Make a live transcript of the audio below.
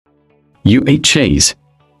You eat cheese,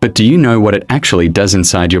 but do you know what it actually does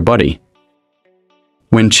inside your body?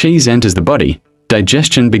 When cheese enters the body,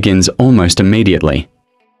 digestion begins almost immediately.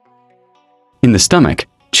 In the stomach,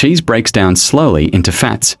 cheese breaks down slowly into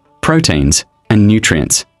fats, proteins, and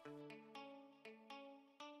nutrients.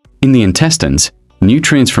 In the intestines,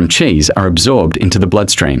 nutrients from cheese are absorbed into the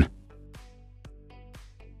bloodstream.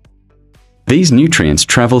 These nutrients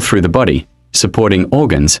travel through the body, supporting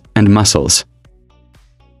organs and muscles.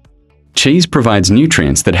 Cheese provides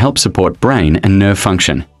nutrients that help support brain and nerve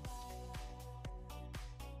function.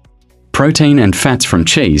 Protein and fats from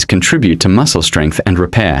cheese contribute to muscle strength and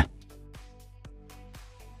repair.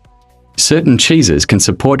 Certain cheeses can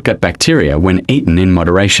support gut bacteria when eaten in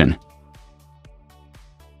moderation.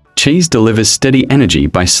 Cheese delivers steady energy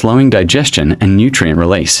by slowing digestion and nutrient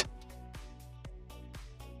release.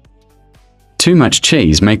 Too much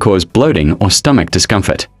cheese may cause bloating or stomach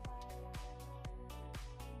discomfort.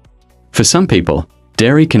 For some people,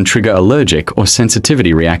 dairy can trigger allergic or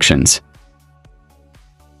sensitivity reactions.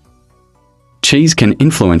 Cheese can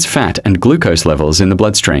influence fat and glucose levels in the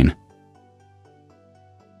bloodstream.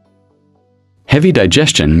 Heavy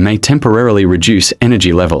digestion may temporarily reduce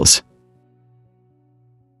energy levels.